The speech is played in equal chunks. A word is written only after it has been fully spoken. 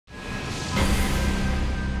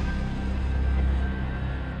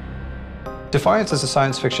Defiance is a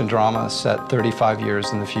science fiction drama set 35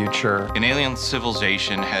 years in the future. An alien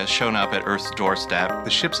civilization has shown up at Earth's doorstep. The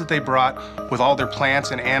ships that they brought with all their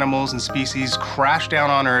plants and animals and species crash down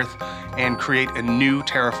on Earth and create a new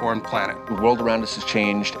terraformed planet. The world around us has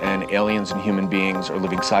changed, and aliens and human beings are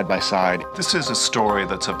living side by side. This is a story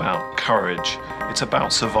that's about courage, it's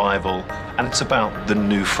about survival, and it's about the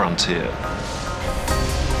new frontier.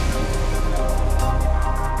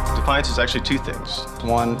 Defiance is actually two things.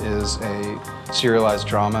 One is a serialized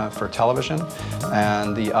drama for television,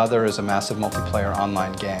 and the other is a massive multiplayer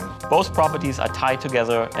online game. Both properties are tied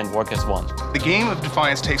together and work as one. The game of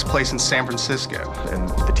Defiance takes place in San Francisco. And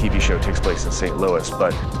the TV show takes place in St. Louis,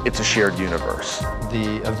 but it's a shared universe.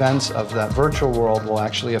 The events of that virtual world will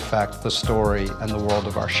actually affect the story and the world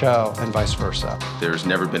of our show, and vice versa. There's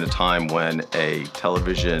never been a time when a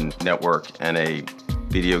television network and a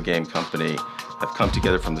video game company have come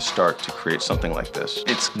together from the start to create something like this.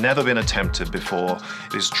 It's never been attempted before.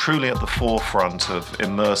 It is truly at the forefront of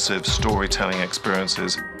immersive storytelling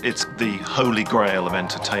experiences. It's the holy grail of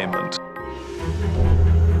entertainment.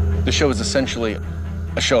 The show is essentially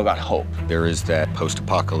a show about hope. There is that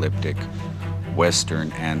post-apocalyptic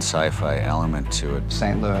Western and sci-fi element to it.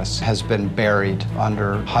 St. Louis has been buried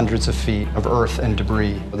under hundreds of feet of earth and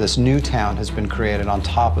debris. This new town has been created on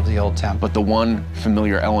top of the old town. But the one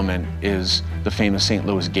familiar element is the famous St.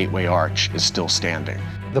 Louis Gateway Arch is still standing.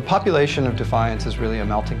 The population of Defiance is really a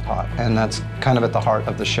melting pot, and that's kind of at the heart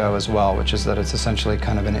of the show as well, which is that it's essentially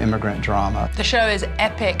kind of an immigrant drama. The show is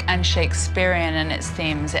epic and Shakespearean in its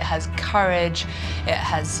themes. It has courage, it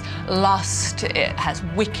has lust, it has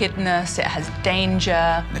wickedness, it has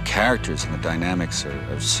danger. The characters and the dynamics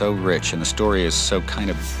are so rich, and the story is so kind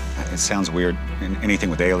of, it sounds weird, anything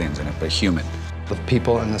with aliens in it, but human. The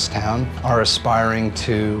people in this town are aspiring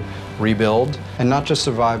to rebuild, and not just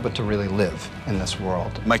survive, but to really live in this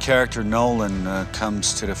world. My character, Nolan,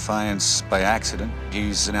 comes to Defiance by accident.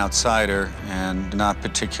 He's an outsider and not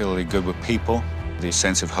particularly good with people. The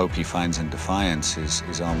sense of hope he finds in Defiance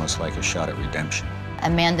is almost like a shot at redemption.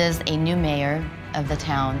 Amanda's a new mayor of the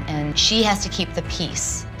town, and she has to keep the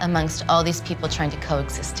peace amongst all these people trying to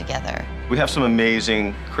coexist together. We have some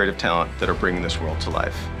amazing creative talent that are bringing this world to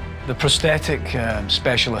life. The prosthetic,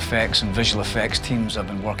 special effects and visual effects teams have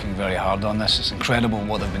been working very hard on this. It's incredible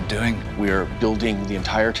what they've been doing. We're building the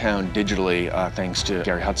entire town digitally thanks to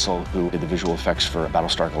Gary Hutzel, who did the visual effects for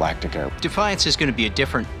Battlestar Galactica. Defiance is going to be a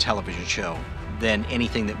different television show than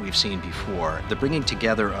anything that we've seen before. The bringing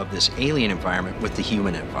together of this alien environment with the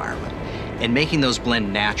human environment and making those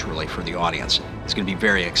blend naturally for the audience is going to be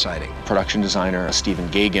very exciting. Production designer Stephen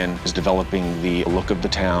Gagan is developing the look of the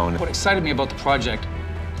town. What excited me about the project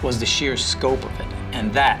was the sheer scope of it,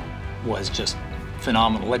 and that was just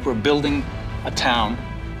phenomenal. Like, we're building a town,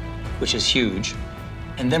 which is huge,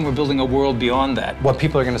 and then we're building a world beyond that. What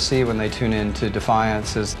people are going to see when they tune in to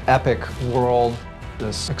Defiance is epic world,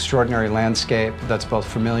 this extraordinary landscape that's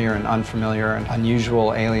both familiar and unfamiliar, and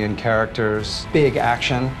unusual alien characters, big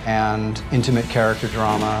action and intimate character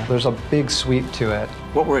drama. There's a big sweep to it.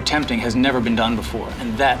 What we're attempting has never been done before,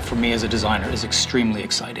 and that, for me as a designer, is extremely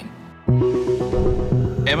exciting.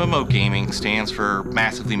 MMO gaming stands for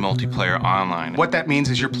massively multiplayer online. What that means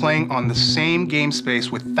is you're playing on the same game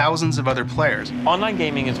space with thousands of other players. Online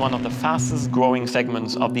gaming is one of the fastest growing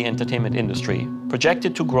segments of the entertainment industry,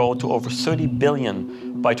 projected to grow to over 30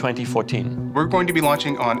 billion by 2014. We're going to be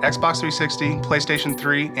launching on Xbox 360, PlayStation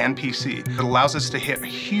 3, and PC. It allows us to hit a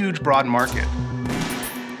huge, broad market.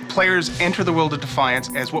 Players enter the world of Defiance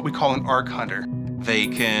as what we call an arc hunter. They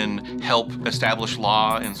can help establish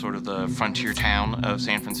law in sort of the frontier town of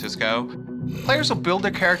San Francisco. Players will build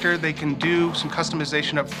their character. They can do some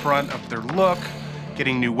customization up front of their look,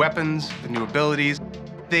 getting new weapons, the new abilities.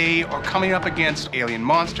 They are coming up against alien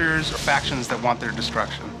monsters or factions that want their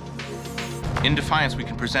destruction. In Defiance, we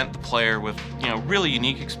can present the player with, really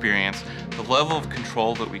unique experience. The level of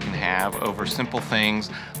control that we can have over simple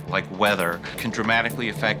things like weather can dramatically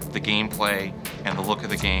affect the gameplay and the look of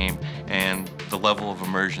the game and the level of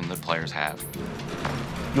immersion that players have.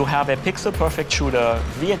 You have a pixel-perfect shooter,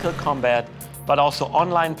 vehicle combat, but also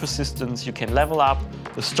online persistence. You can level up.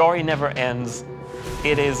 The story never ends.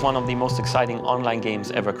 It is one of the most exciting online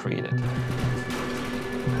games ever created.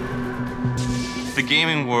 The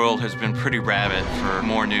gaming world has been pretty rabid for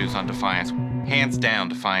more news on Defiance. Hands down,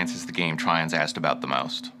 Defiance is the game Tryon's asked about the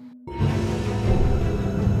most.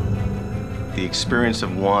 The experience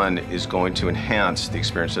of one is going to enhance the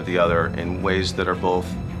experience of the other in ways that are both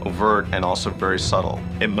overt and also very subtle.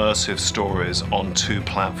 Immersive stories on two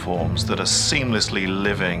platforms that are seamlessly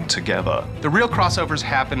living together. The real crossovers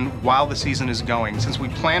happen while the season is going. Since we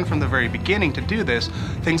planned from the very beginning to do this,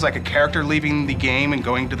 things like a character leaving the game and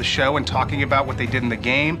going to the show and talking about what they did in the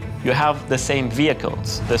game. You have the same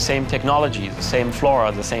vehicles, the same technology, the same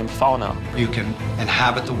flora, the same fauna. You can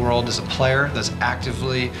inhabit the world as a player that's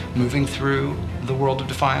actively moving through the world of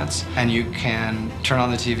Defiance, and you can turn on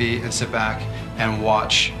the TV and sit back and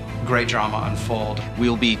watch great drama unfold.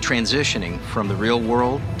 We'll be transitioning from the real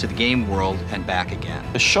world to the game world and back again.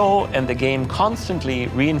 The show and the game constantly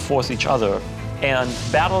reinforce each other, and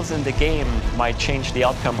battles in the game might change the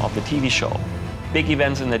outcome of the TV show. Big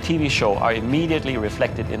events in the TV show are immediately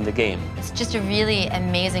reflected in the game. It's just a really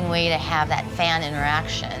amazing way to have that fan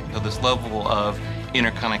interaction. So this level of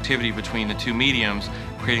interconnectivity between the two mediums,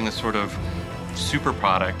 creating this sort of super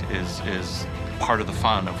product is part of the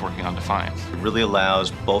fun of working on Defiance. It really allows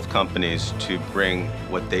both companies to bring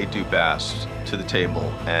what they do best to the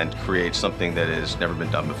table and create something that has never been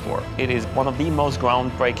done before. It is one of the most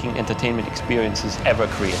groundbreaking entertainment experiences ever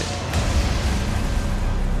created.